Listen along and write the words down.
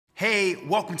Hey,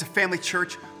 welcome to Family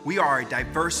Church. We are a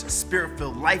diverse,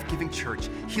 spirit-filled, life-giving church,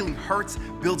 healing hearts,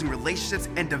 building relationships,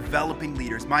 and developing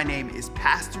leaders. My name is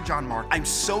Pastor John Mark. I'm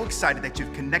so excited that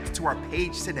you've connected to our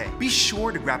page today. Be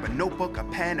sure to grab a notebook, a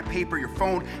pen, a paper, your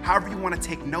phone, however you want to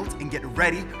take notes, and get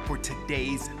ready for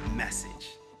today's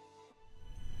message.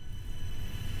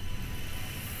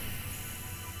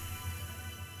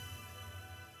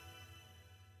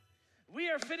 We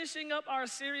are finishing up our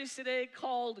series today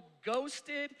called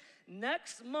Ghosted.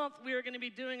 Next month, we are going to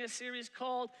be doing a series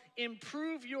called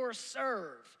Improve Your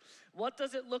Serve. What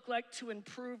does it look like to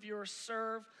improve your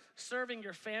serve? Serving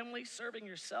your family, serving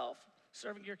yourself,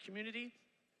 serving your community,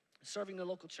 serving the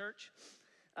local church.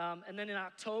 And then in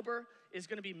October is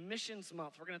going to be Missions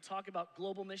Month. We're going to talk about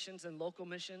global missions and local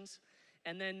missions.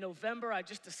 And then November, I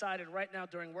just decided right now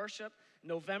during worship,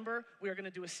 November, we are going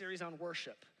to do a series on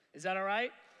worship. Is that all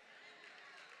right?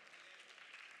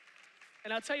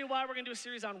 And I'll tell you why we're going to do a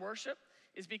series on worship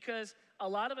is because a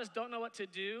lot of us don't know what to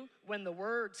do when the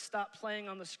words stop playing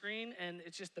on the screen and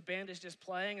it's just the band is just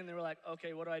playing and then we're like,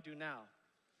 okay, what do I do now?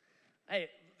 Hey,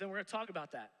 then we're going to talk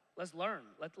about that. Let's learn.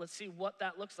 Let's see what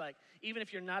that looks like. Even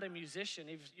if you're not a musician,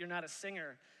 if you're not a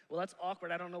singer, well, that's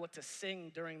awkward. I don't know what to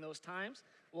sing during those times.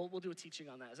 We'll do a teaching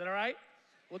on that. Is that all right?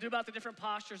 We'll do about the different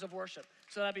postures of worship.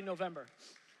 So that'll be November.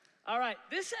 All right,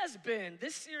 this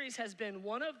series has been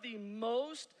one of the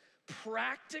most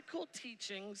practical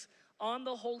teachings on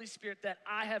the Holy Spirit that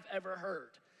I have ever heard.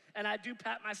 And I do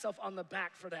pat myself on the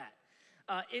back for that.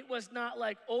 It was not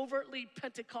like overtly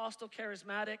Pentecostal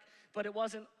charismatic, but it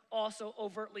wasn't also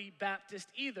overtly Baptist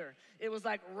either. It was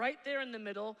like right there in the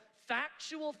middle,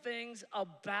 factual things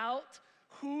about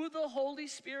who the Holy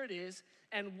Spirit is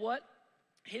and what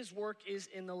his work is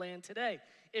in the land today.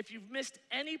 If you've missed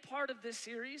any part of this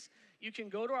series, you can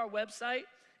go to our website,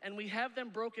 and we have them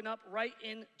broken up right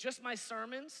in just my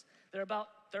sermons. They're about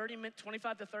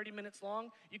 25 to 30 minutes long.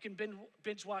 You can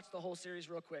binge watch the whole series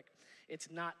real quick.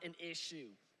 It's not an issue,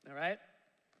 all right?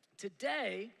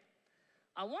 Today,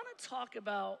 I want to talk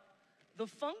about the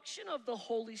function of the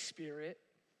Holy Spirit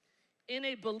in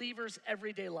a believer's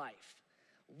everyday life.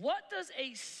 What does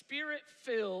a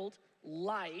spirit-filled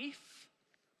life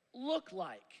look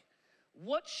like?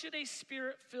 What should a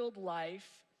spirit-filled life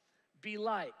be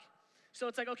like? So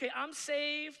it's like, okay, I'm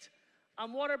saved,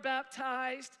 I'm water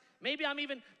baptized, maybe I'm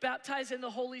even baptized in the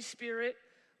Holy Spirit,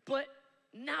 but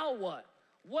now what?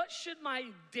 What should my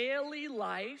daily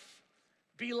life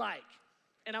be like?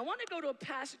 And I want to go to a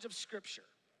passage of Scripture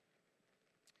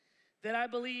that I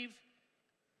believe,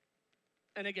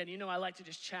 and again, you know I like to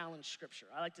just challenge Scripture.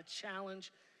 I like to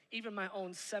challenge even my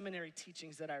own seminary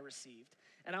teachings that I received.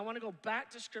 And I want to go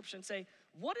back to Scripture and say,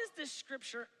 what is this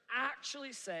Scripture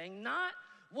actually saying? Not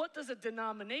what does a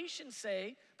denomination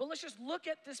say, but let's just look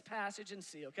at this passage and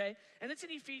see, okay? And it's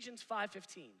in Ephesians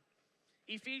 5:15.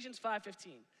 Ephesians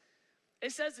 5:15.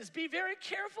 It says this, be very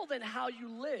careful then how you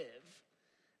live,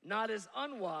 not as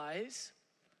unwise,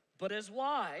 but as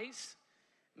wise,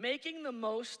 making the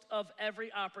most of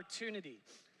every opportunity.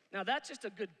 Now that's just a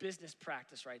good business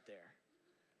practice right there.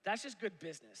 That's just good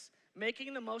business.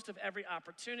 Making the most of every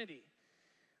opportunity.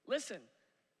 Listen,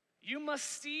 you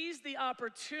must seize the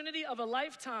opportunity of a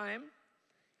lifetime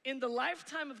in the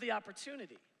lifetime of the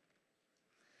opportunity.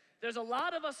 There's a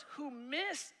lot of us who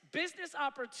miss business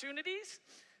opportunities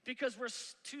because we're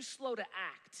too slow to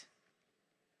act.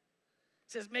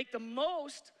 It says make the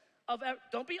most of,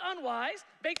 don't be unwise,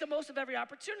 make the most of every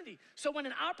opportunity. So when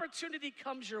an opportunity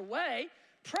comes your way,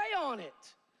 pray on it.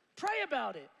 Pray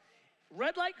about it.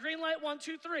 Red light, green light, 1,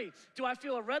 2, 3. Do I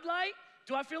feel a red light?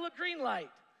 Do I feel a green light?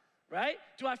 Right?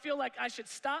 Do I feel like I should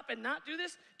stop and not do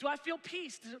this? Do I feel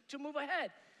peace to move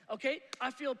ahead? Okay,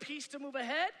 I feel peace to move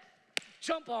ahead.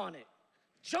 Jump on it.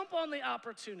 Jump on the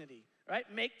opportunity, right?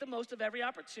 Make the most of every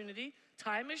opportunity.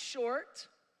 Time is short.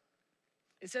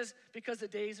 It says, because the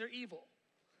days are evil.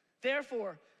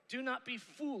 Therefore, do not be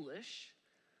foolish,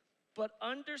 but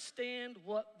understand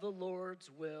what the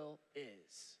Lord's will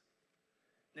is.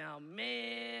 Now,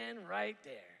 man, right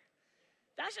there.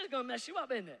 That's just gonna mess you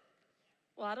up, isn't it?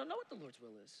 Well, I don't know what the Lord's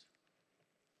will is.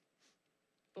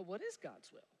 But what is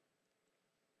God's will?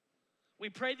 We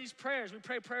pray these prayers. We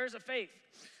pray prayers of faith.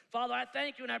 Father, I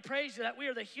thank you and I praise you that we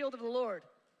are the healed of the Lord,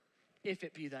 if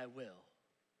it be thy will.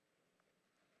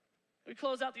 We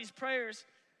close out these prayers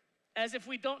as if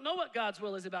we don't know what God's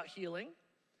will is about healing,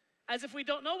 as if we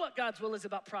don't know what God's will is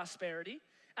about prosperity,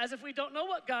 as if we don't know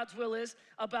what God's will is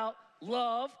about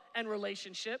love and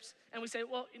relationships. And we say,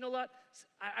 well, you know what?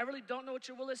 I really don't know what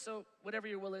your will is, so whatever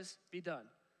your will is, be done.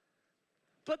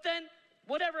 But then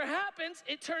whatever happens,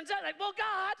 it turns out like, well,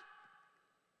 God,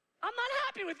 I'm not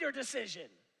happy with your decision.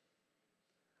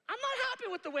 I'm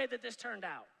happy with the way that this turned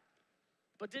out.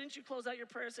 But didn't you close out your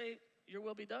prayer and say, your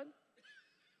will be done?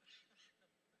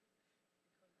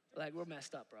 Like, we're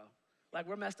messed up, bro. Like,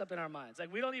 we're messed up in our minds.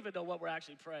 Like, we don't even know what we're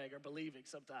actually praying or believing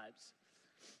sometimes.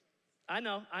 I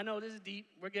know, this is deep.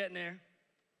 We're getting there.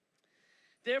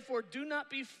 Therefore, do not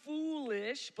be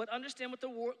foolish, but understand what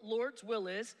the Lord's will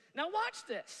is. Now watch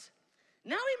this.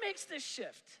 Now he makes this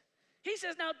shift. He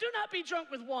says, now do not be drunk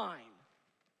with wine,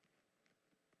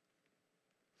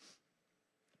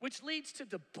 which leads to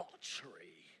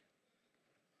debauchery.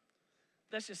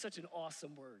 That's just such an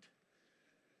awesome word.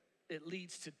 It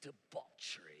leads to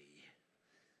debauchery.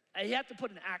 And you have to put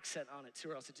an accent on it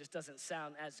too, or else it just doesn't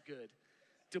sound as good.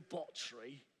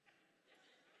 Debauchery.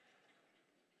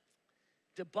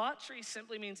 Debauchery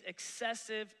simply means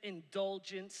excessive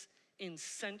indulgence in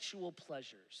sensual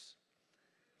pleasures.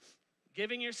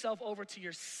 Giving yourself over to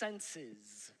your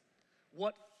senses,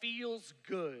 what feels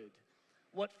good,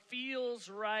 what feels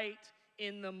right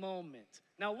in the moment.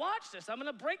 Now watch this. I'm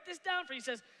gonna break this down for you. He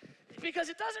says, because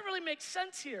it doesn't really make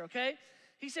sense here, okay?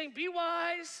 He's saying, be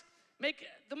wise, make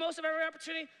the most of every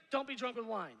opportunity, don't be drunk with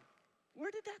wine.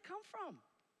 Where did that come from?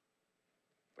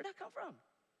 Where'd that come from? And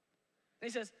he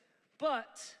says,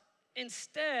 but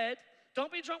instead,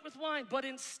 don't be drunk with wine, but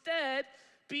instead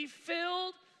be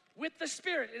filled with the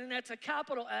Spirit. And that's a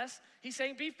capital S. He's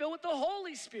saying be filled with the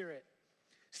Holy Spirit,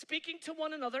 speaking to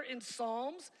one another in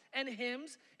psalms and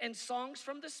hymns and songs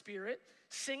from the Spirit,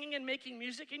 singing and making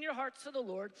music in your hearts to the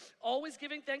Lord, always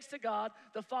giving thanks to God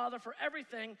the Father for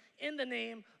everything in the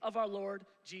name of our Lord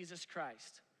Jesus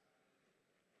Christ.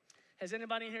 Has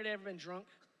anybody in here ever been drunk?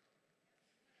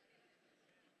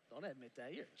 Don't admit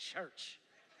that. You're in church.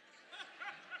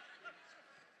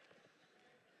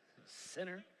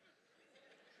 Sinner.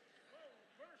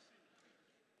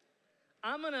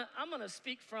 I'm gonna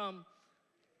speak from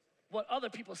what other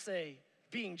people say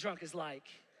being drunk is like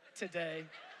today.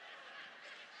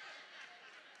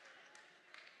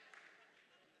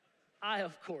 I,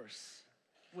 of course,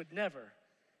 would never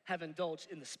have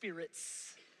indulged in the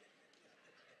spirits.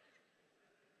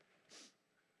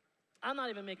 I'm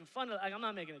not even making fun of it. I'm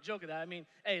not making a joke of that. I mean,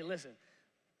 hey, listen.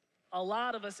 A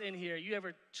lot of us in here, you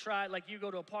ever try, like you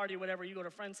go to a party or whatever, you go to a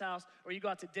friend's house or you go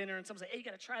out to dinner and someone's like, hey, you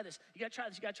gotta try this, you gotta try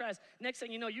this, you gotta try this. Next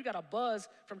thing you know, you got a buzz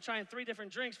from trying 3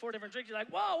 different drinks, 4 different drinks. You're like,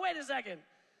 whoa, wait a second.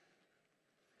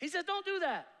 He says, don't do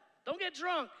that. Don't get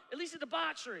drunk. At least it's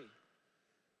debauchery,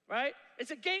 right?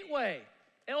 It's a gateway.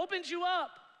 It opens you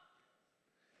up.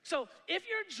 So if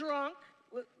you're drunk,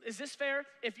 is this fair?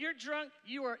 If you're drunk,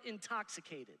 you are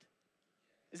intoxicated.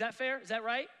 Is that fair? Is that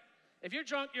right? If you're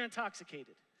drunk, you're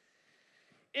intoxicated.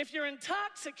 If you're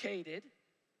intoxicated,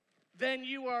 then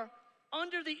you are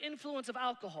under the influence of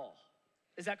alcohol.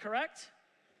 Is that correct?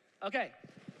 Okay,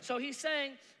 so he's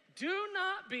saying, do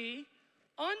not be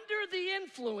under the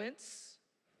influence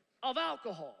of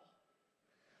alcohol,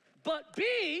 but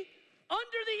be under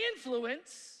the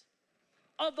influence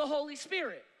of the Holy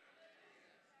Spirit.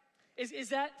 Is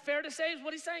that fair to say is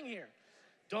what he's saying here?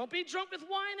 Don't be drunk with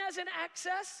wine as an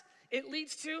excess. It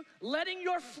leads to letting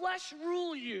your flesh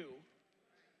rule you.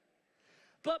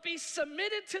 But be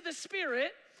submitted to the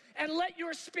Spirit and let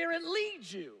your spirit lead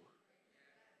you.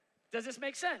 Does this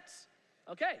make sense?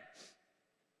 Okay.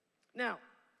 Now,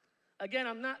 again,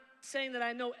 I'm not saying that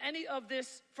I know any of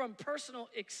this from personal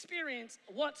experience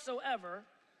whatsoever,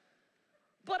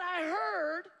 but I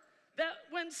heard that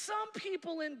when some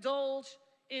people indulge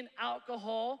in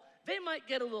alcohol, they might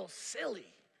get a little silly.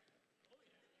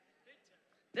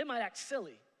 They might act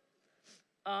silly.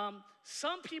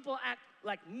 Some people act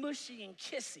like mushy and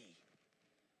kissy.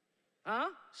 Huh?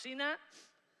 Seen that?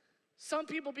 Some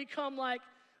people become like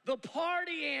the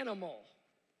party animal.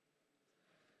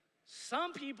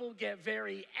 Some people get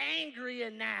very angry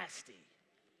and nasty.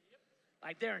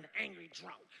 Like they're an angry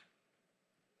drunk.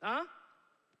 Huh?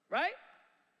 Right?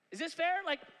 Is this fair?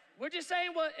 Like we're just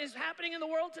saying what is happening in the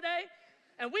world today?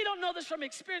 And we don't know this from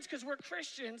experience because we're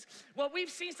Christians. Well,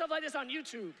 we've seen stuff like this on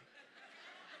YouTube.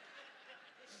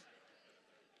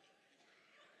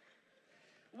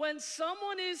 When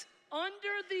someone is under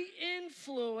the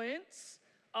influence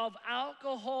of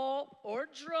alcohol or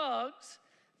drugs,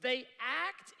 they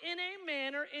act in a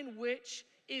manner in which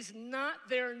is not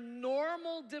their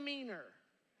normal demeanor.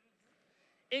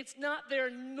 It's not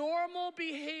their normal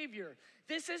behavior.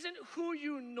 This isn't who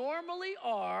you normally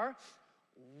are.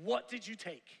 What did you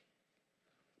take?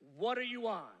 What are you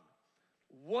on?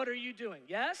 What are you doing?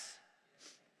 Yes?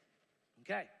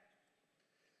 Okay.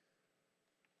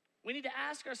 We need to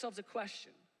ask ourselves a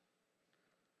question.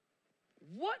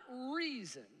 What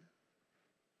reason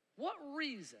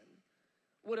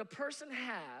would a person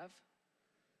have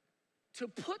to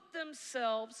put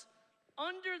themselves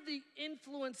under the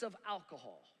influence of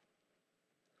alcohol.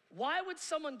 Why would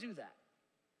someone do that?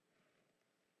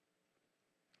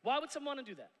 Why would someone want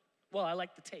to do that? Well, I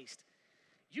like the taste.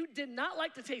 You did not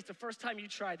like the taste the first time you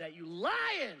tried that. You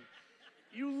lying.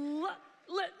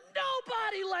 Let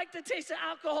nobody like the taste of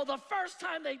alcohol the first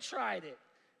time they tried it.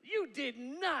 You did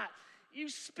not. You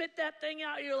spit that thing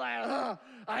out, you're like,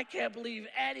 I can't believe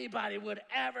anybody would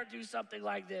ever do something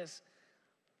like this.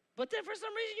 But then for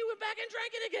some reason you went back and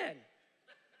drank it again.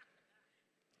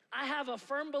 I have a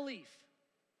firm belief,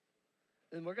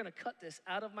 and we're gonna cut this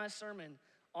out of my sermon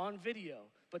on video,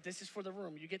 but this is for the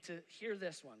room. You get to hear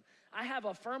this one. I have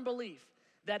a firm belief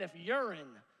that if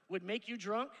urine would make you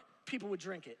drunk, people would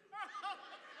drink it.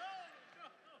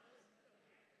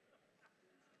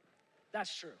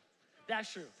 That's true.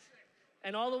 That's true.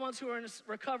 And all the ones who are in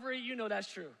recovery, you know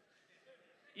that's true.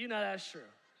 You know that's true.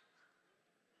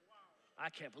 I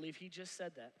can't believe he just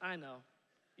said that. I know.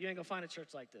 You ain't gonna find a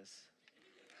church like this.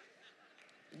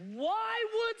 Why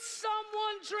would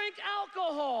someone drink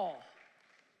alcohol?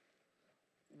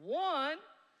 One,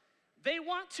 they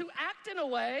want to act in a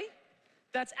way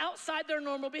that's outside their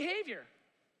normal behavior.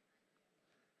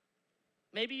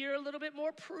 Maybe you're a little bit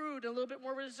more prude, a little bit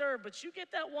more reserved, but you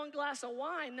get that one glass of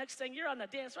wine, next thing you're on the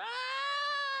dance floor.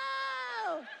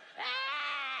 Oh,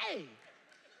 hey!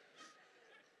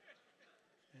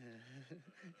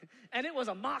 And it was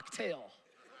a mocktail.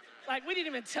 Like, we didn't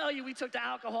even tell you we took the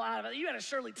alcohol out of it. You had a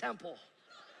Shirley Temple.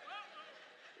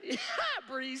 Yeah,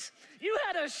 Breeze. You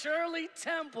had a Shirley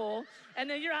Temple, and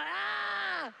then you're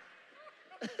like,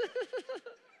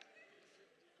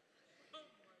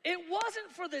 It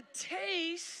wasn't for the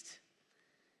taste.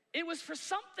 It was for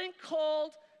something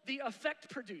called the effect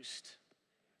produced.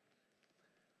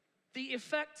 The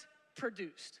effect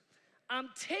produced. I'm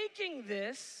taking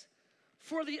this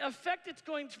for the effect it's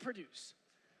going to produce.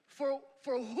 For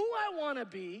who I want to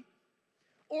be,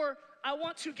 or I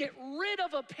want to get rid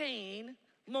of a pain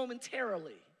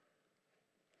momentarily.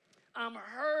 I'm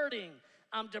hurting,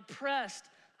 I'm depressed,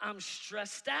 I'm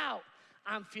stressed out,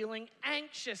 I'm feeling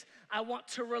anxious, I want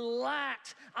to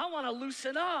relax, I want to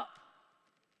loosen up.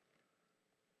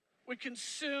 We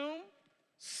consume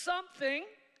something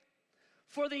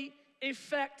for the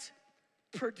effect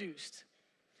produced.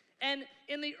 And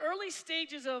in the early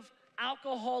stages of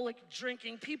alcoholic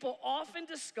drinking, people often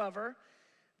discover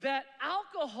that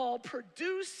alcohol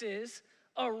produces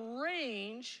a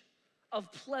range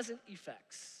of pleasant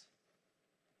effects.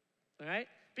 All right?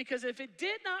 Because if it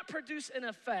did not produce an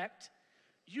effect,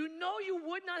 you know you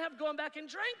would not have gone back and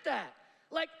drank that.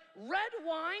 Like, red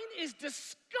wine is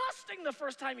disgusting the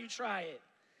first time you try it.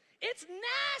 It's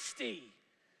nasty.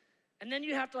 And then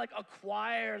you have to like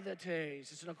acquire the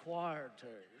taste. It's an acquired taste.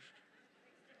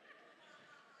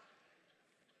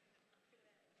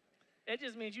 It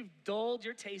just means you've dulled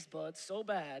your taste buds so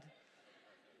bad.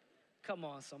 Come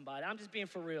on, somebody. I'm just being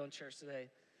for real in church today.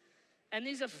 And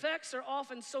these effects are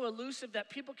often so elusive that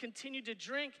people continue to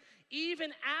drink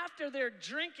even after their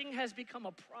drinking has become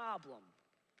a problem.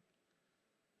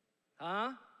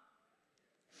 Huh?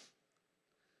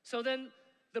 So then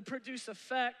the produce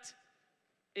effect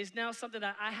is now something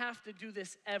that I have to do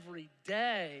this every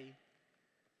day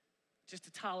just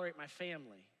to tolerate my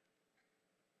family.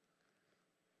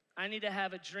 I need to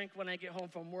have a drink when I get home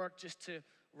from work just to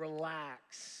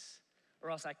relax, or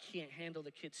else I can't handle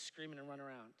the kids screaming and run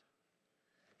around.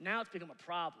 Now it's become a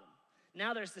problem.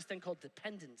 Now there's this thing called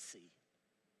dependency.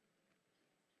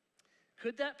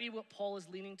 Could that be what Paul is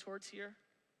leaning towards here?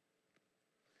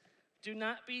 Do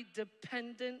not be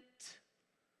dependent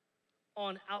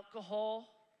on alcohol,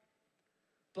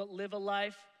 but live a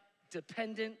life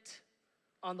dependent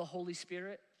on the Holy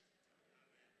Spirit.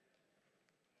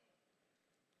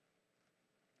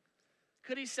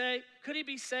 Could he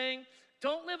be saying,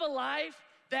 don't live a life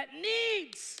that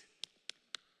needs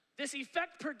this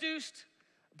effect produced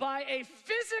by a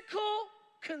physical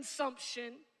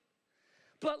consumption,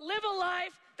 but live a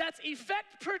life that's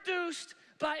effect produced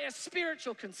by a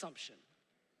spiritual consumption?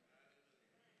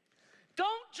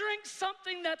 Don't drink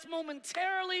something that's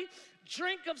momentarily,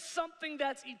 drink of something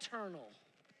that's eternal.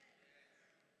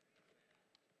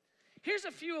 Here's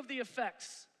a few of the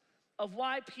effects of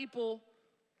why people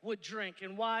would drink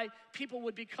and why people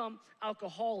would become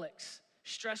alcoholics.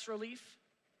 Stress relief,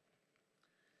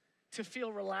 to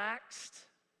feel relaxed,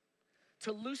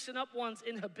 to loosen up one's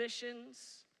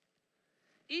inhibitions,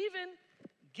 even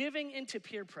giving into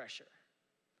peer pressure.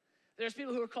 There's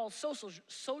people who are called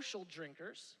social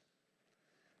drinkers,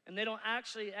 and they don't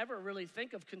actually ever really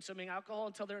think of consuming alcohol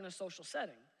until they're in a social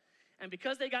setting. And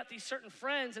because they got these certain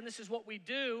friends, and this is what we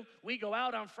do, we go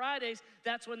out on Fridays,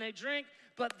 that's when they drink,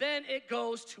 but then it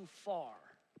goes too far.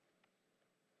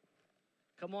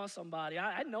 Come on, somebody.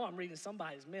 I know I'm reading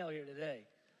somebody's mail here today.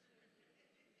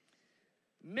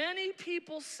 Many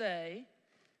people say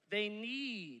they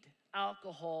need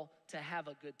alcohol to have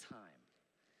a good time.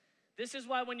 This is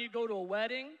why when you go to a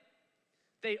wedding,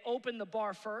 they open the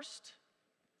bar first.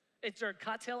 It's their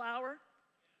cocktail hour.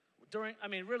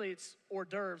 Really it's hors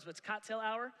d'oeuvres, but it's cocktail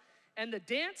hour. And the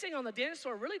dancing on the dance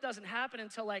floor really doesn't happen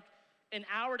until like an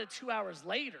hour to 2 hours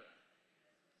later.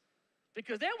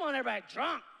 Because they want everybody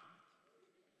drunk.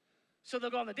 So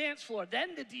they'll go on the dance floor.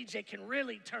 Then the DJ can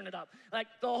really turn it up. Like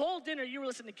the whole dinner, you were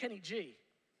listening to Kenny G.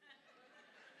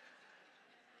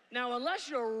 Now, unless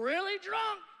you're really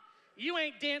drunk, you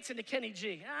ain't dancing to Kenny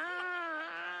G.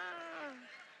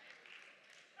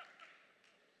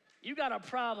 You got a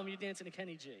problem, you dancing to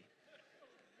Kenny G.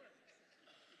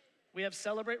 We have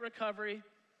Celebrate Recovery,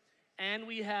 and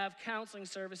we have counseling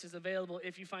services available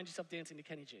if you find yourself dancing to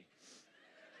Kenny G.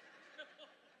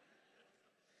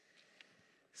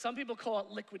 Some people call it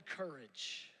liquid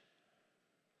courage.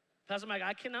 Pastor Mike,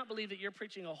 I cannot believe that you're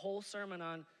preaching a whole sermon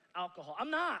on alcohol.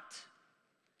 I'm not.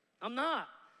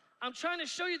 I'm trying to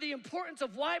show you the importance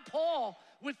of why Paul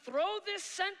would throw this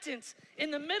sentence in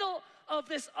the middle of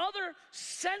this other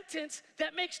sentence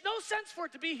that makes no sense for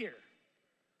it to be here.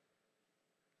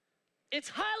 It's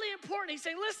highly important. He's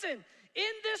saying, listen,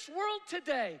 in this world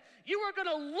today, you are going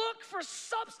to look for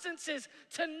substances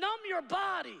to numb your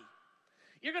body.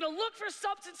 You're going to look for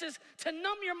substances to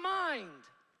numb your mind.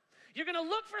 You're going to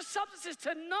look for substances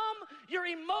to numb your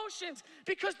emotions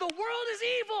because the world is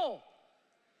evil.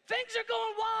 Things are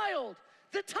going wild.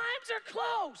 The times are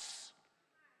close.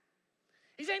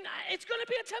 He's saying it's going to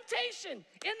be a temptation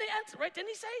in the end, right? Didn't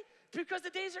he say? Because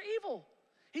the days are evil.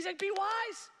 He's like, be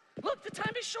wise. Look, the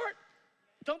time is short.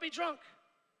 Don't be drunk.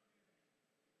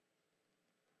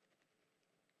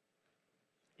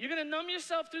 You're going to numb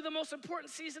yourself through the most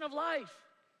important season of life.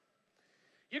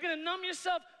 You're going to numb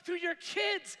yourself through your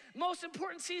kids' most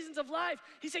important seasons of life.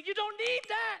 He said, you don't need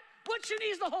that. What you need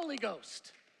is the Holy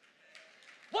Ghost.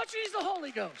 What you need is the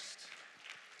Holy Ghost.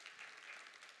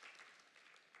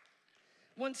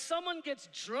 When someone gets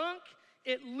drunk,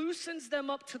 it loosens them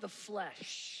up to the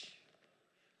flesh.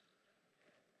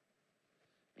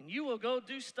 And you will go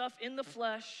do stuff in the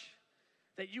flesh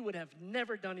that you would have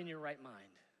never done in your right mind.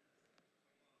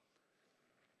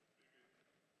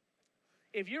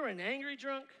 If you're an angry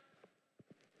drunk,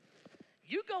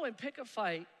 you go and pick a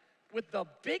fight with the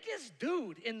biggest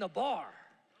dude in the bar.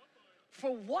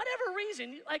 For whatever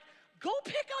reason, like, go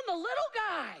pick on the little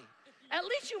guy. At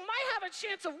least you might have a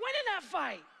chance of winning that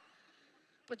fight.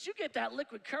 But you get that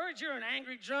liquid courage, you're an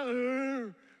angry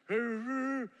drunk.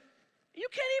 You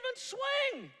can't even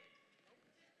swing.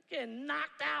 You're getting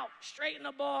knocked out, straight in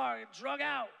the bar, drug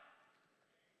out.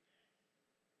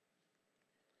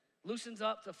 Loosens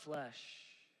up the flesh.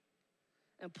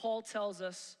 And Paul tells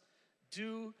us,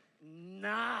 do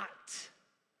not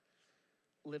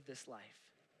live this life.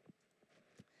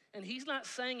 And he's not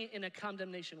saying it in a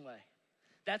condemnation way.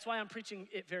 That's why I'm preaching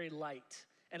it very light,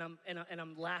 and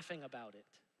I'm laughing about it.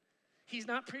 He's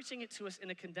not preaching it to us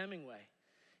in a condemning way.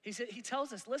 He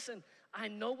tells us, listen, I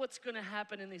know what's going to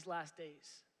happen in these last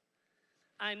days.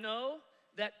 I know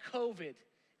that COVID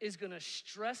is going to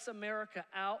stress America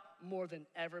out more than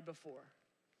ever before.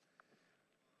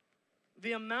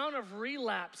 The amount of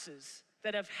relapses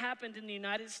that have happened in the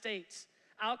United States,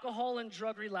 alcohol and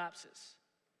drug relapses.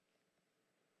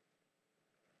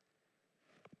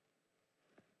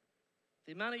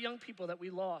 The amount of young people that we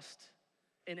lost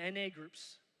in NA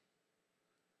groups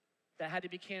that had to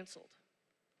be canceled.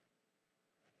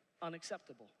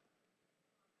 Unacceptable.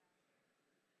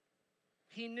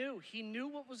 He knew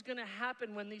what was going to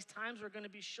happen when these times were going to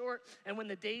be short and when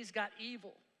the days got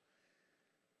evil.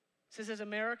 He says, as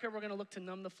America, we're going to look to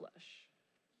numb the flesh.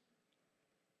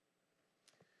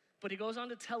 But he goes on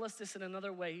to tell us this in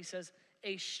another way. He says,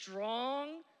 a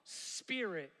strong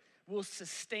spirit will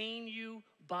sustain you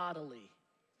bodily.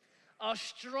 A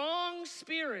strong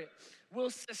spirit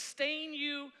will sustain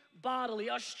you bodily.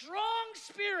 A strong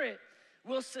spirit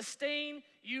will sustain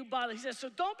you bodily. He says, so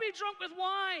don't be drunk with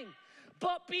wine,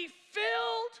 but be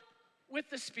filled with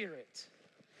the Spirit.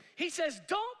 He says,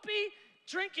 don't be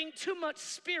drinking too much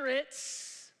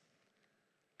spirits.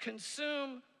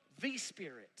 Consume the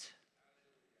Spirit.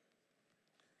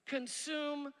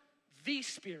 Consume the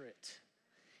Spirit.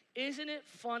 Isn't it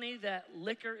funny that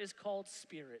liquor is called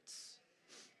spirits?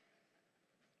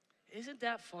 Isn't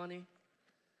that funny?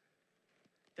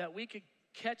 That we could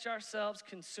catch ourselves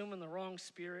consuming the wrong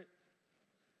spirit?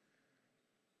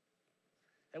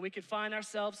 That we could find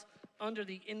ourselves under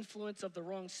the influence of the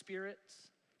wrong spirits.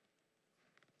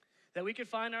 That we could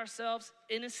find ourselves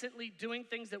innocently doing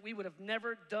things that we would have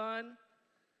never done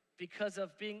because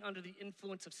of being under the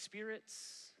influence of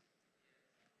spirits.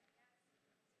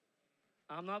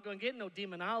 I'm not going to get no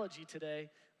demonology today.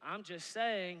 I'm just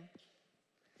saying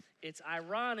it's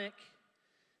ironic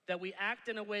that we act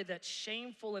in a way that's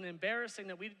shameful and embarrassing,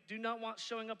 that we do not want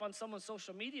showing up on someone's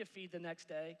social media feed the next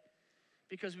day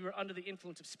because we were under the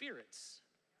influence of spirits.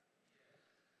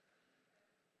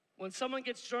 When someone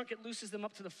gets drunk, it loosens them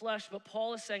up to the flesh, but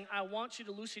Paul is saying, I want you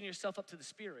to loosen yourself up to the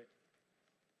spirit.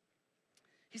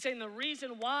 He's saying the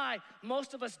reason why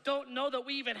most of us don't know that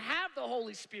we even have the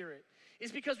Holy Spirit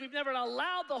is because we've never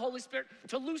allowed the Holy Spirit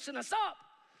to loosen us up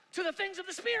to the things of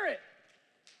the Spirit.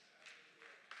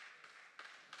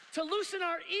 To loosen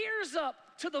our ears up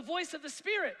to the voice of the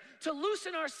Spirit. To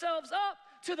loosen ourselves up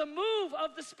to the move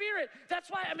of the Spirit. That's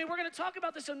why, we're going to talk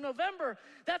about this in November.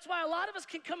 That's why a lot of us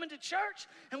can come into church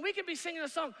and we can be singing a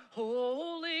song,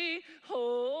 Holy,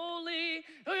 holy,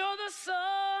 you're the Son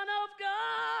of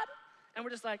God. And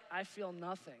we're just like, I feel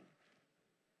nothing.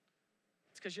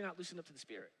 It's because you're not loosened up to the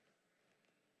Spirit.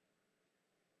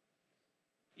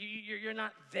 You're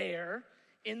not there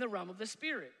in the realm of the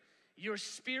Spirit. Your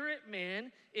spirit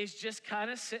man is just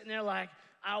kind of sitting there like,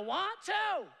 I want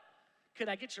to. Could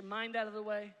I get your mind out of the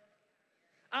way?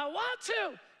 I want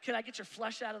to. Could I get your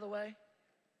flesh out of the way?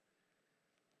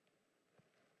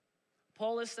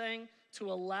 Paul is saying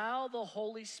to allow the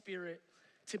Holy Spirit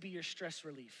to be your stress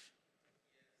relief.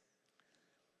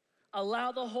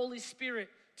 Allow the Holy Spirit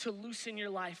to loosen your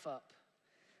life up.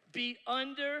 Be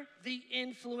under the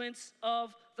influence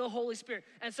of the Holy Spirit.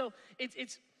 And so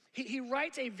he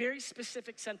writes a very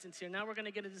specific sentence here. Now we're going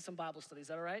to get into some Bible studies. Is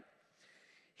that all right?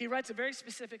 He writes a very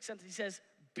specific sentence. He says,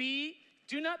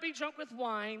 do not be drunk with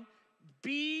wine,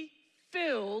 be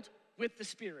filled with the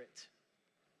Spirit.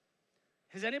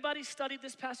 Has anybody studied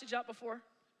this passage out before?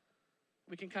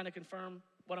 We can kind of confirm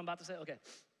what I'm about to say. Okay.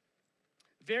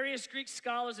 Various Greek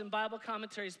scholars and Bible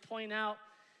commentaries point out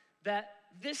that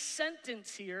this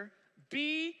sentence here,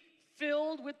 be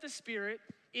filled with the Spirit,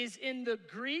 is in the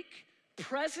Greek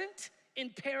present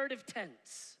imperative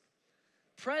tense.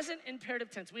 Present imperative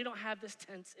tense. We don't have this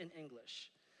tense in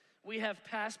English. We have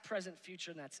past, present,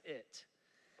 future, and that's it.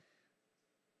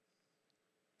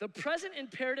 The present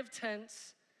imperative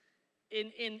tense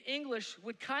in English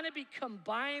would kind of be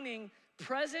combining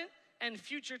present and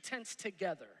future tense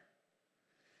together.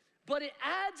 But it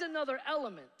adds another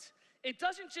element. It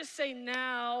doesn't just say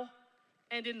now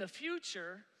and in the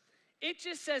future. It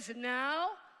just says now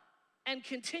and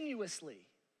continuously.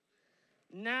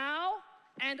 Now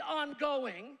and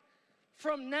ongoing.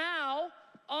 From now,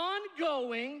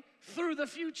 ongoing through the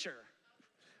future.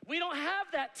 We don't have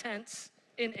that tense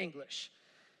in English.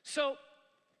 So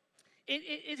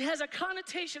it has a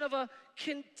connotation of a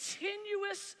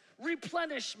continuous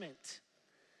replenishment.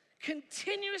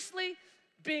 Continuously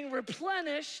being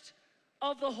replenished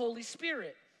of the Holy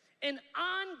Spirit. An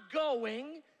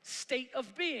ongoing state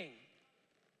of being.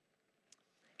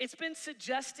 It's been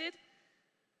suggested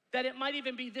that it might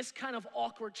even be this kind of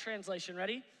awkward translation.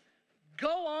 Ready?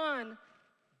 Go on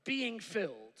being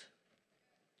filled.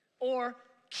 Or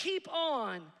keep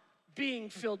on being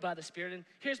filled by the Spirit. And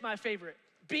here's my favorite.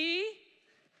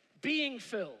 Being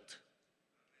filled.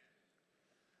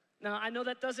 Now, I know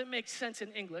that doesn't make sense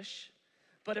in English,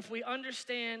 but if we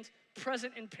understand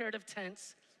present imperative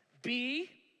tense, being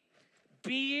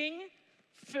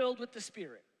filled with the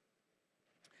Spirit.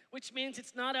 Which means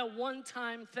it's not a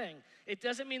one-time thing. It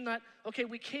doesn't mean that, okay,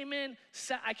 I came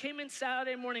in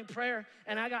Saturday morning prayer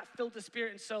and I got filled with the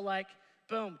Spirit, and so like,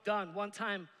 boom, done, one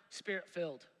time Spirit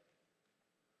filled.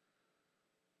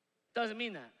 Doesn't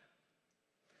mean that.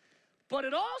 But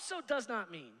it also does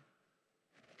not mean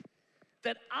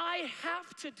that I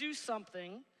have to do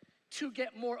something to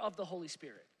get more of the Holy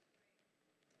Spirit.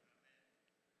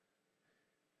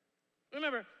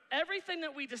 Remember, everything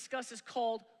that we discuss is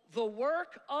called the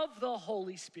work of the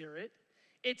Holy Spirit.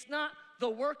 It's not the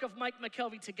work of Mike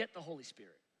McKelvey to get the Holy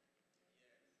Spirit.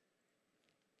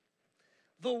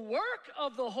 The work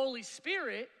of the Holy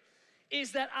Spirit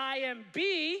is that I am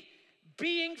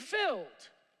being filled.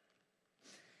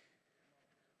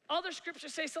 Other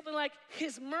scriptures say something like,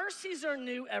 His mercies are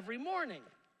new every morning.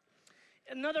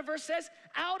 Another verse says,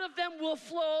 out of them will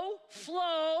flow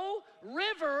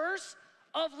rivers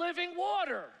of living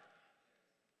water.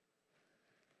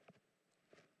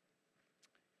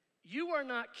 You are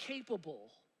not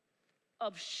capable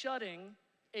of shutting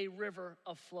a river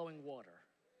of flowing water.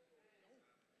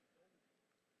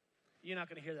 You're not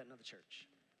going to hear that in another church.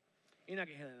 You're not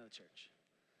going to hear that in another church.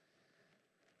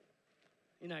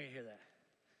 You're not gonna hear that.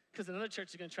 Because another church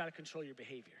is gonna try to control your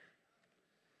behavior.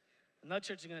 Another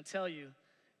church is gonna tell you,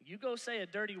 you go say a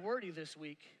dirty wordy this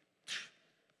week,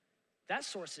 that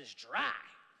source is dry.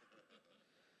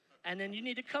 And then you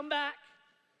need to come back,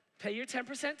 pay your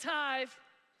 10% tithe,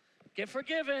 get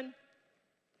forgiven.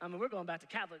 I mean, we're going back to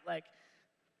Catholic, like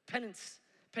penance,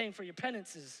 paying for your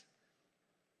penances.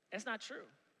 That's not true.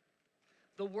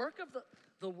 The work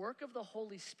of the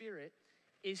Holy Spirit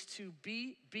is to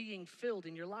be being filled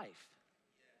in your life.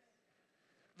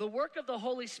 The work of the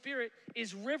Holy Spirit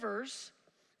is rivers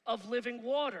of living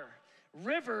water.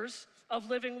 Rivers of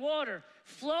living water,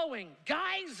 flowing,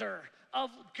 geyser of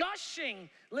gushing.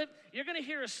 You're gonna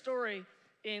hear a story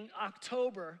in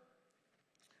October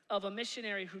of a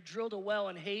missionary who drilled a well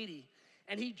in Haiti.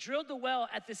 And he drilled the well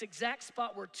at this exact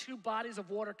spot where two bodies of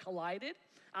water collided.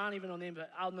 I don't even know the name of it.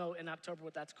 I'll know in October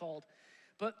what that's called.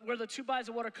 But where the two bodies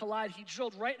of water collide, he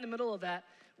drilled right in the middle of that,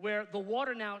 where the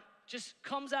water now just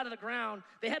comes out of the ground.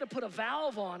 They had to put a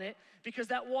valve on it because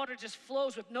that water just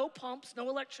flows with no pumps, no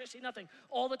electricity, nothing.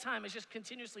 All the time, it's just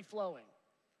continuously flowing.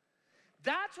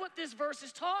 That's what this verse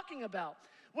is talking about.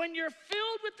 When you're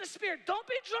filled with the Spirit, don't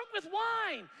be drunk with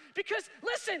wine. Because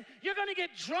listen, you're gonna get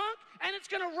drunk and it's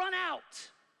gonna run out.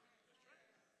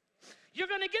 You're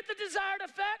gonna get the desired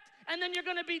effect and then you're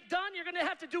gonna be done, you're gonna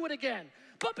have to do it again.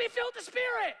 But be filled with the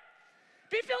Spirit.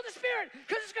 Be filled with the Spirit,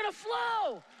 because it's gonna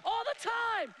flow all the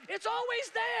time. It's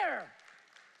always there.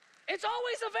 It's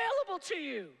always available to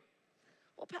you.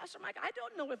 Well, Pastor Mike, I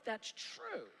don't know if that's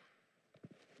true.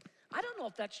 I don't know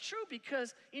if that's true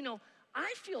because,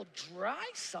 I feel dry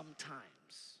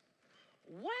sometimes.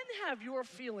 When have your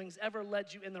feelings ever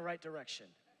led you in the right direction?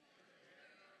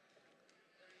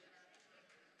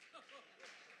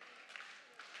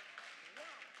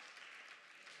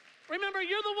 Remember,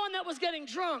 you're the one that was getting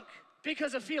drunk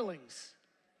because of feelings.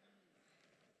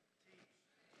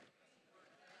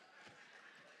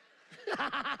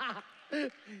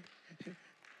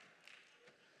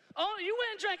 Oh, you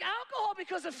went and drank alcohol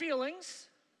because of feelings.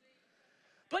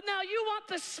 But now you want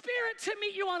the Spirit to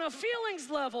meet you on a feelings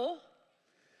level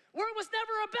where it was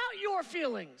never about your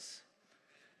feelings.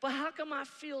 But how come I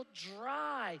feel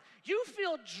dry? You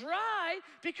feel dry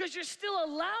because you're still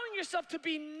allowing yourself to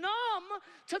be numb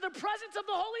to the presence of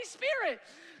the Holy Spirit.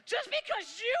 Just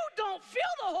because you don't feel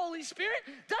the Holy Spirit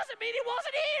doesn't mean He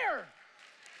wasn't here.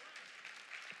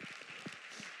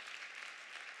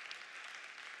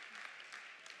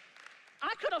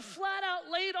 I could have flat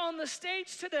out laid on the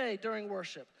stage today during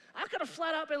worship. I could have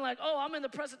flat out been like, oh, I'm in the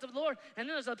presence of the Lord. And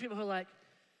then there's other people who are like,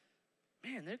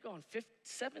 man, they're going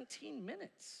 17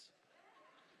 minutes.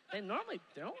 They're normally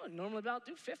about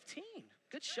do 15.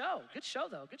 Good show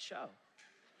though, good show.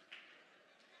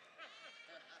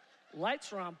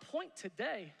 Lights are on point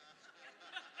today.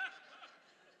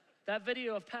 That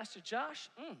video of Pastor Josh,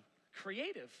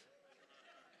 creative.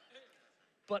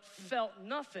 But felt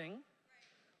nothing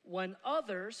when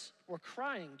others were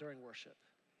crying during worship.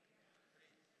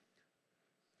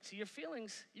 See, your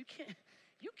feelings, you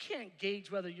can't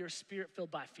gauge whether you're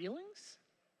spirit-filled by feelings.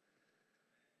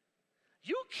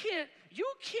 You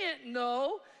can't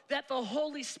know that the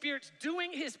Holy Spirit's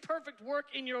doing His perfect work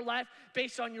in your life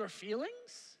based on your feelings.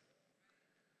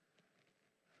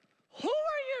 Who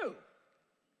are you?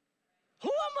 Who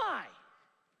am I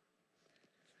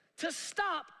to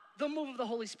stop the move of the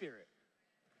Holy Spirit?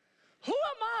 Who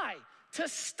am I to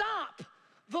stop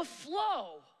the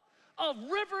flow of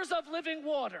rivers of living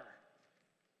water?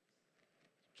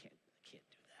 I can't do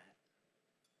that.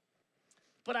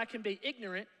 But I can be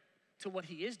ignorant to what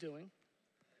He is doing.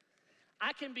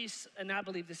 I can be, and I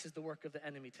believe this is the work of the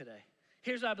enemy today.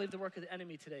 Here's what I believe the work of the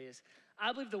enemy today is.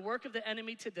 I believe the work of the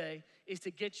enemy today is to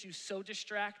get you so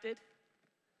distracted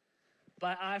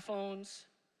by iPhones,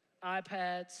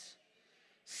 iPads,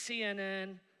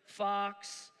 CNN,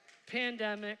 Fox,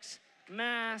 pandemics,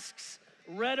 masks,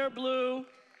 red or blue,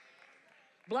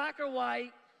 black or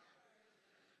white,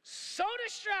 so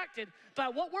distracted by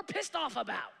what we're pissed off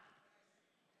about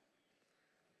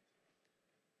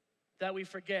that we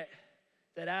forget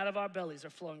that out of our bellies are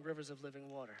flowing rivers of living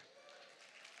water.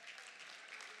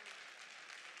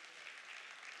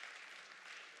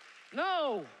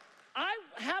 No, I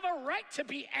have a right to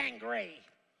be angry.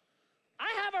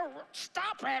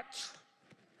 Stop it.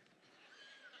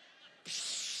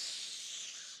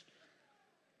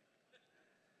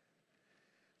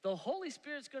 The Holy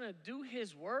Spirit's gonna do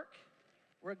His work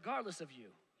regardless of you.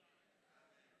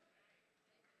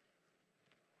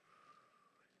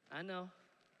 I know.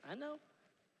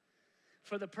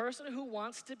 For the person who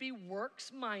wants to be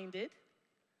works-minded,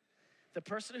 the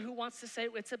person who wants to say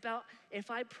it's about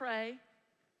if I pray,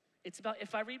 It's about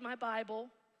if I read my Bible.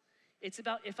 It's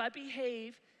about if I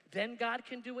behave, then God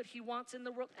can do what he wants in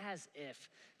the world. As if.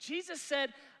 Jesus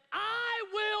said, I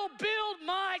will build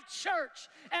my church,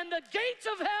 and the gates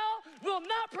of hell will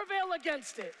not prevail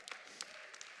against it.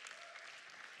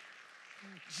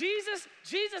 Jesus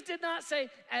did not say,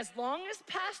 as long as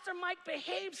Pastor Mike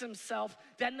behaves himself,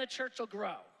 then the church will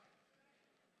grow.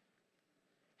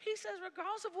 He says,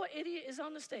 regardless of what idiot is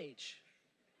on the stage,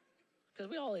 because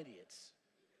we all idiots,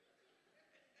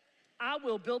 I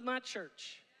will build my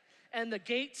church, and the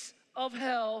gates of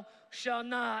hell shall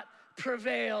not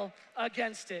prevail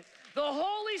against it. The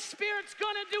Holy Spirit's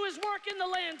gonna do his work in the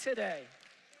land today.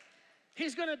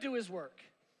 He's gonna do his work.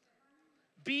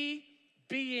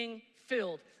 Being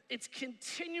filled. It's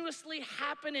continuously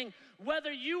happening,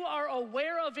 whether you are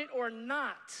aware of it or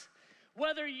not.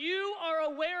 Whether you are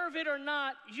aware of it or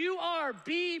not, you are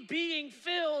being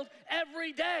filled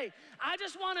every day. I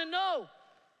just wanna know,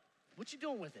 what you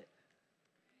doing with it?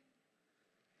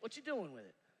 What you doing with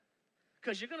it?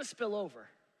 Because you're gonna spill over.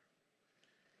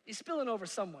 You're spilling over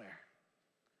somewhere.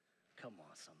 Come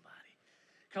on, somebody.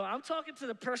 Come on, I'm talking to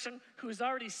the person who's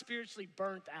already spiritually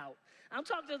burnt out. I'm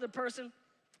talking to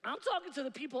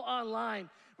the people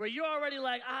online where you're already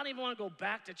like, I don't even want to go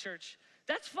back to church.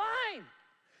 That's fine.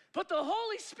 But the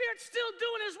Holy Spirit's still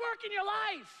doing his work in your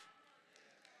life.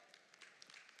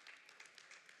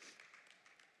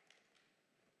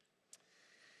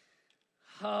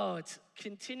 Oh, it's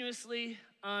continuously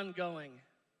ongoing.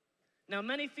 Now,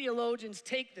 many theologians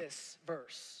take this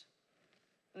verse,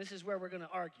 and this is where we're going to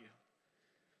argue.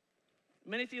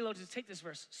 Many theologians take this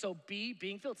verse. So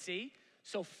being filled. See?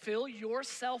 So fill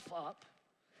yourself up.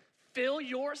 Fill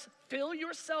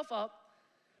yourself up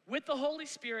with the Holy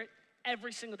Spirit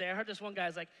every single day. I heard this one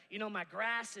guy's like, my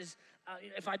grass is,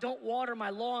 if I don't water my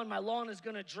lawn is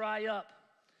going to dry up.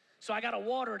 So I got to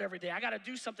water it every day. I got to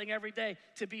do something every day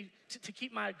to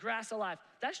keep my grass alive.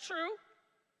 That's true.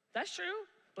 That's true.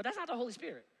 But that's not the Holy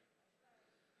Spirit.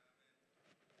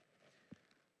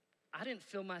 I didn't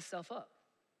fill myself up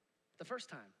the first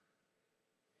time.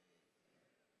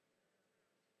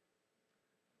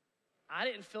 I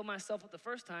didn't fill myself up the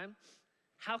first time.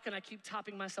 How can I keep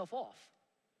topping myself off?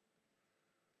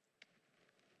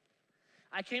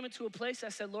 I came into a place, I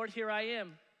said, Lord, here I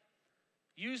am.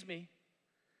 Use me.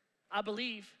 I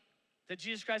believe that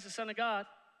Jesus Christ is the Son of God,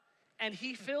 and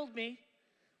he filled me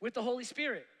with the Holy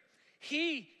Spirit.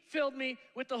 He filled me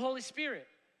with the Holy Spirit.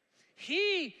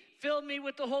 He filled me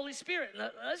with the Holy Spirit.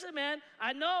 Listen, man,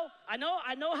 I know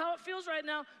how it feels right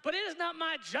now, but it is not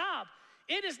my job.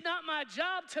 It is not my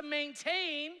job to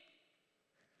maintain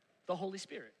the Holy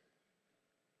Spirit.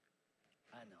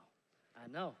 I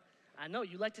know.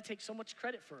 You like to take so much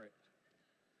credit for it.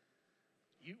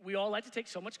 We all like to take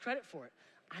so much credit for it.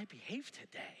 I behaved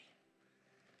today.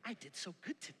 I did so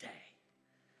good today.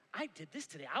 I did this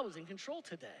today. I was in control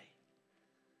today.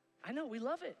 I know, we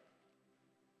love it.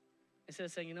 Instead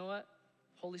of saying, you know what?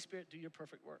 Holy Spirit, do your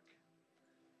perfect work.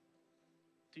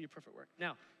 Do your perfect work.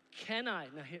 Now, can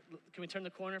we turn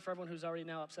the corner for everyone who's already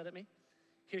now upset at me?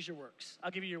 Here's your works. I'll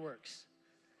give you your works.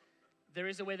 There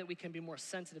is a way that we can be more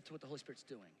sensitive to what the Holy Spirit's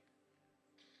doing.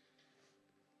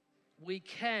 We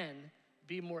can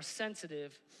be more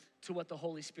sensitive to what the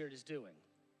Holy Spirit is doing.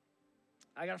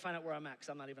 I gotta find out where I'm at because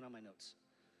I'm not even on my notes.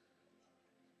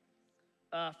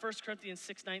 1 Corinthians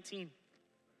 6:19,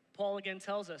 Paul again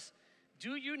tells us,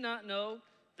 do you not know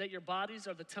that your bodies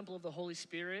are the temple of the Holy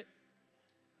Spirit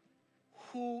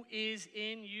who is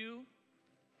in you?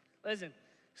 Listen,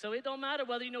 so it don't matter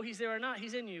whether you know he's there or not,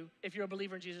 he's in you if you're a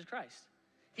believer in Jesus Christ.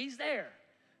 He's there.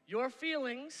 Your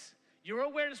feelings, your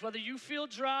awareness, whether you feel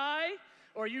dry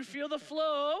or you feel the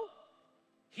flow,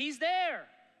 he's there.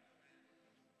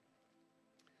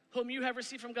 Whom you have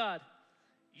received from God.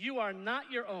 You are not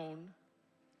your own.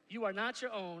 You are not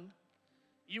your own.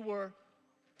 You were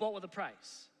bought with a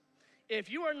price. If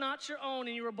you are not your own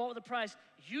and you were bought with a price,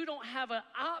 you don't have an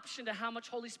option to how much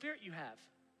Holy Spirit you have.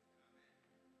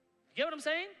 You get what I'm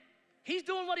saying? He's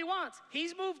doing what he wants.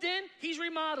 He's moved in. He's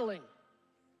remodeling.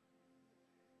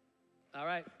 All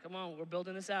right, come on. We're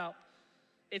building this out.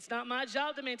 It's not my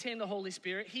job to maintain the Holy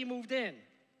Spirit. He moved in.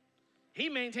 He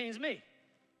maintains me.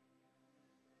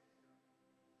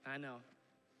 I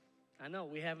know,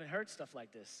 we haven't heard stuff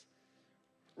like this.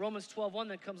 Romans 12:1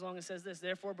 then comes along and says this,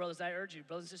 therefore, brothers, I urge you,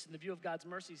 brothers and sisters, in the view of God's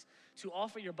mercies, to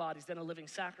offer your bodies then a living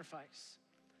sacrifice,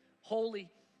 holy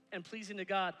and pleasing to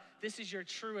God. This is your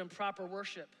true and proper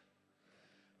worship.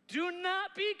 Do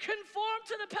not be conformed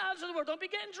to the patterns of the world. Don't be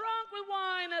getting drunk with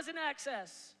wine as in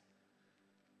excess.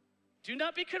 Do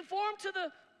not be conformed to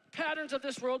the patterns of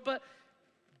this world, but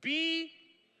be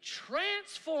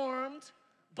transformed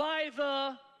By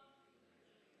the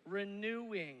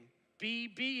renewing, be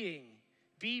being,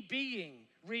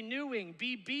 renewing,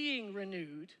 be being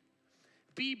renewed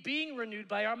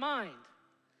by our mind.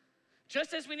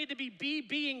 Just as we need to be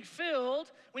being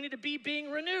filled, we need to be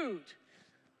being renewed.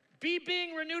 Be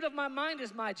being renewed of my mind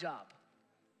is my job.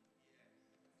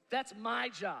 That's my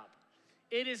job.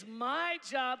 It is my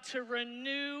job to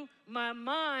renew my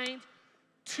mind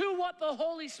to what the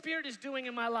Holy Spirit is doing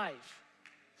in my life.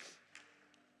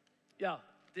 Yo,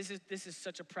 this is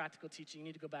such a practical teaching. You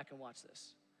need to go back and watch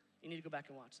this. You need to go back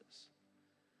and watch this.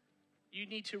 You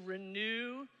need to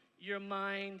renew your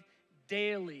mind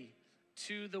daily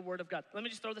to the Word of God. Let me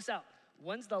just throw this out.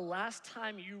 When's the last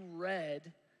time you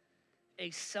read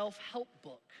a self-help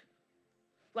book?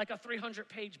 Like a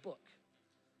 300-page book.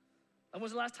 And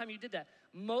when's the last time you did that?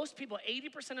 Most people,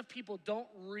 80% of people don't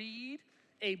read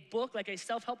a book, like a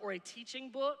self-help or a teaching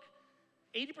book,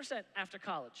 80% after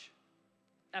college.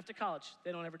 After college,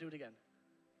 they don't ever do it again.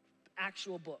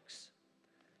 Actual books.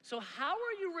 So how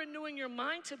are you renewing your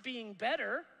mind to being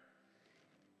better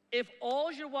if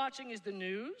all you're watching is the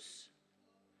news,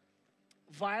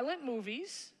 violent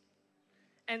movies,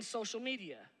 and social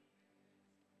media?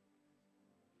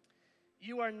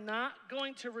 You are not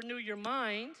going to renew your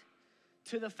mind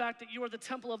to the fact that you are the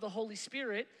temple of the Holy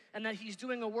Spirit and that He's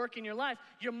doing a work in your life.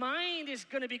 Your mind is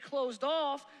going to be closed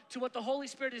off to what the Holy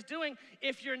Spirit is doing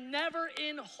if you're never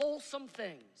in wholesome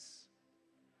things.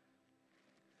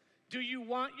 Do you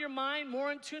want your mind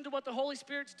more in tune to what the Holy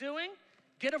Spirit's doing?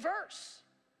 Get a verse.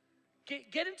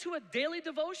 Get into a daily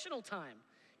devotional time.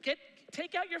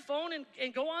 Take out your phone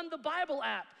and go on the Bible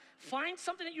app. Find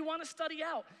something that you want to study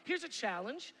out. Here's a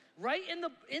challenge. Right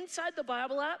inside the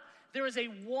Bible app, there is a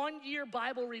 1-year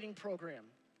Bible reading program.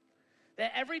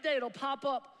 That every day it'll pop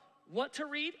up what to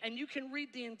read, and you can read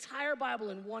the entire Bible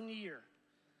in 1 year.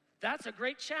 That's a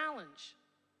great challenge.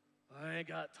 I ain't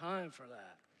got time for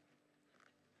that.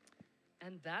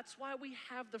 And that's why we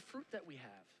have the fruit that we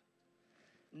have.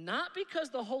 Not because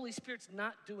the Holy Spirit's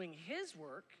not doing His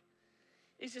work.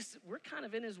 It's just we're kind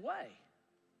of in His way.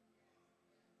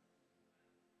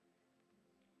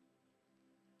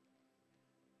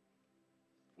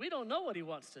 We don't know what He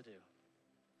wants to do.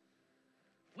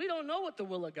 We don't know what the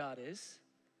will of God is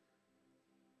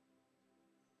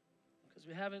because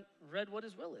we haven't read what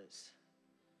His will is.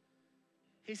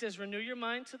 He says, renew your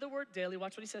mind to the Word daily.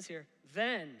 Watch what He says here.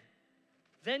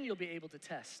 Then you'll be able to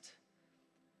test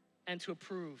and to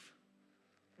approve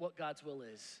what God's will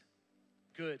is.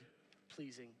 Good,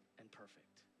 pleasing, and perfect.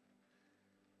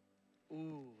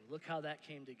 Ooh, look how that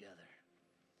came together.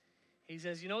 He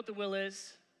says, you know what the will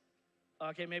is?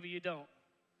 Okay, maybe you don't.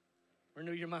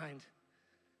 Renew your mind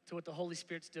to what the Holy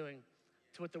Spirit's doing,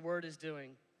 to what the Word is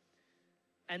doing.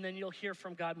 And then you'll hear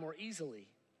from God more easily.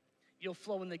 You'll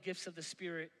flow in the gifts of the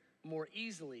Spirit more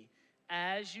easily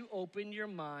as you open your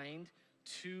mind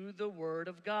to the Word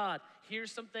of God.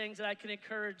 Here's some things that I can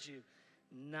encourage you.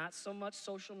 Not so much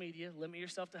social media. Limit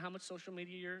yourself to how much social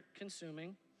media you're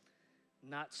consuming.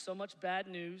 Not so much bad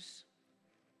news.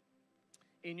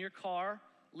 In your car,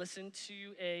 listen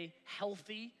to a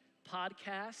healthy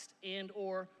podcast and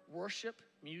or worship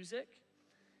music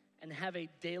and have a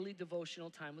daily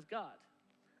devotional time with God.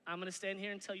 I'm going to stand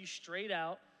here and tell you straight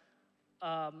out,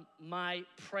 my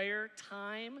prayer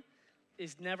time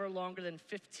is never longer than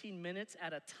 15 minutes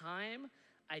at a time.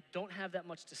 I don't have that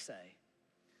much to say.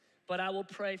 But I will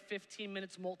pray 15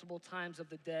 minutes multiple times of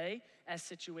the day as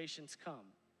situations come.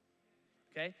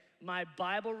 Okay? My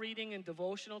Bible reading and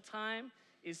devotional time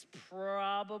is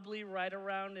probably right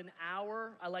around an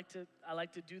hour. I like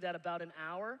to do that about an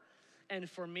hour. And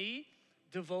for me,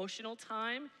 devotional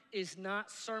time is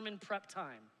not sermon prep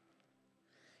time.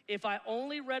 If I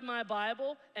only read my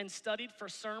Bible and studied for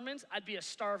sermons, I'd be a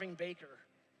starving baker.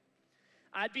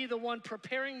 I'd be the one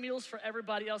preparing meals for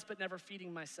everybody else but never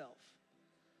feeding myself.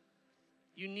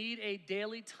 You need a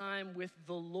daily time with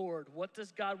the Lord. What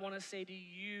does God want to say to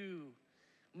you?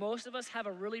 Most of us have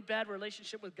a really bad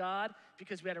relationship with God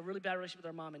because we had a really bad relationship with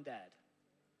our mom and dad.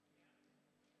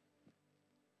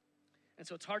 And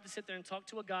so it's hard to sit there and talk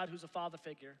to a God who's a father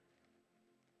figure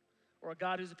or a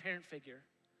God who's a parent figure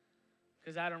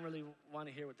because I don't really want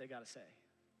to hear what they got to say.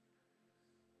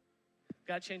 We've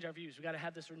got to change our views. We've got to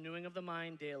have this renewing of the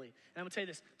mind daily. And I'm going to tell you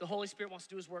this, the Holy Spirit wants to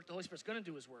do His work. The Holy Spirit's going to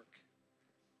do His work.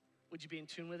 Would you be in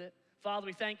tune with it? Father,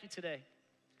 we thank You today.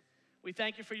 We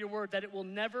thank You for Your word, that it will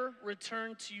never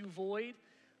return to You void,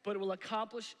 but it will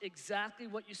accomplish exactly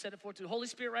what You set it for to. Holy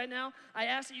Spirit, right now, I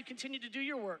ask that You continue to do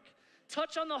Your work.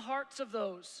 Touch on the hearts of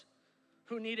those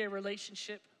who need a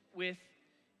relationship with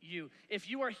You. If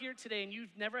you are here today and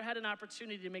you've never had an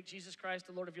opportunity to make Jesus Christ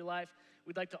the Lord of your life,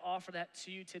 we'd like to offer that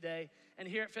to you today. And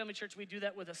here at Family Church, we do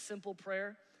that with a simple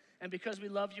prayer. And because we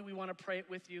love you, we want to pray it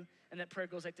with you. And that prayer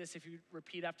goes like this, if you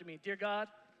repeat after me. Dear God,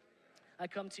 I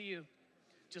come to you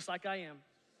just like I am.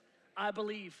 I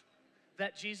believe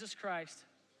that Jesus Christ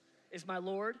is my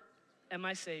Lord and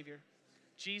my Savior.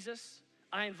 Jesus,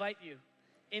 I invite you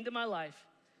into my life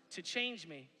to change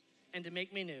me and to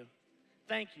make me new.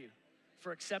 Thank you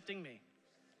for accepting me.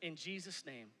 In Jesus'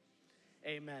 name,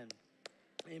 amen.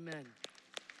 Amen.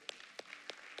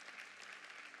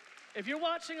 If you're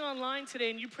watching online today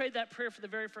and you prayed that prayer for the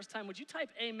very first time, would you type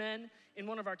amen in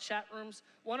one of our chat rooms?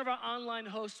 One of our online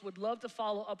hosts would love to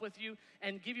follow up with you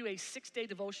and give you a 6-day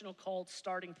devotional called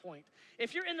Starting Point.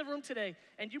 If you're in the room today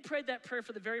and you prayed that prayer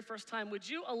for the very first time, would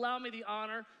you allow me the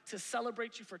honor to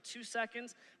celebrate you for 2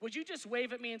 seconds? Would you just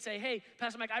wave at me and say, hey,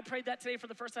 Pastor Mike, I prayed that today for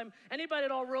the first time. Anybody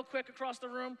at all real quick across the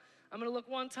room? I'm gonna look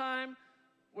one time.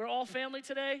 We're all family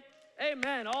today?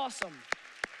 Amen, awesome.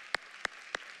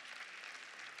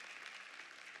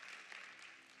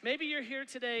 Maybe you're here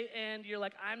today and you're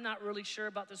like, I'm not really sure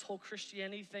about this whole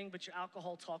Christianity thing, but your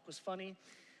alcohol talk was funny.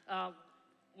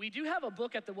 We do have a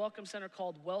book at the Welcome Center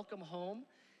called Welcome Home.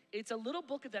 It's a little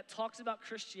book that talks about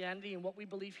Christianity and what we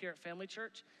believe here at Family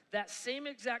Church. That same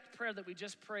exact prayer that we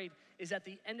just prayed is at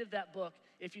the end of that book.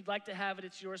 If you'd like to have it,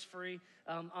 it's yours free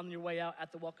on your way out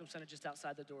at the Welcome Center just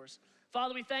outside the doors.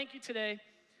 Father, we thank you today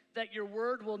that your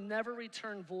word will never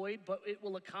return void, but it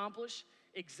will accomplish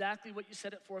exactly what you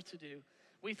set it forth to do.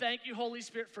 We thank you, Holy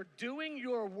Spirit, for doing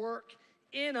your work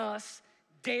in us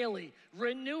daily,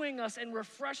 renewing us and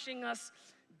refreshing us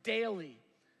daily.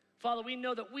 Father, we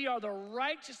know that we are the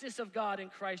righteousness of God in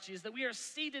Christ Jesus, that we are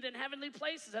seated in heavenly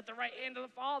places at the right hand of the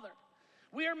Father.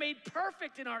 We are made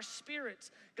perfect in our spirits.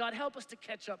 God, help us to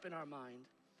catch up in our mind.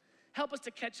 Help us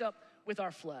to catch up with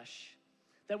our flesh,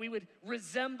 that we would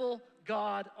resemble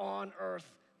God on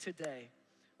earth today.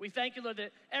 We thank you, Lord,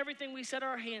 that everything we set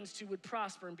our hands to would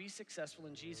prosper and be successful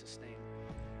in Jesus' name.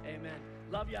 Amen.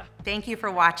 Love ya. Thank you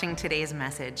for watching today's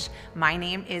message. My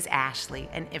name is Ashley,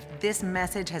 and if this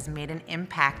message has made an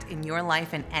impact in your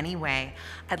life in any way,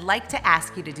 I'd like to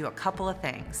ask you to do a couple of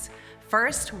things.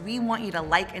 First, we want you to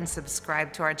like and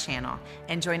subscribe to our channel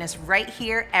and join us right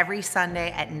here every Sunday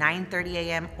at 9:30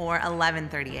 a.m. or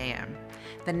 11:30 a.m.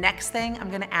 The next thing I'm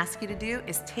gonna ask you to do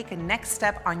is take a next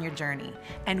step on your journey,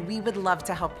 and we would love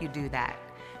to help you do that.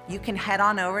 You can head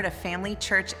on over to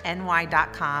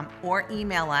familychurchny.com or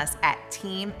email us at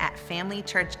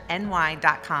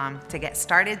team@familychurchny.com to get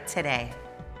started today.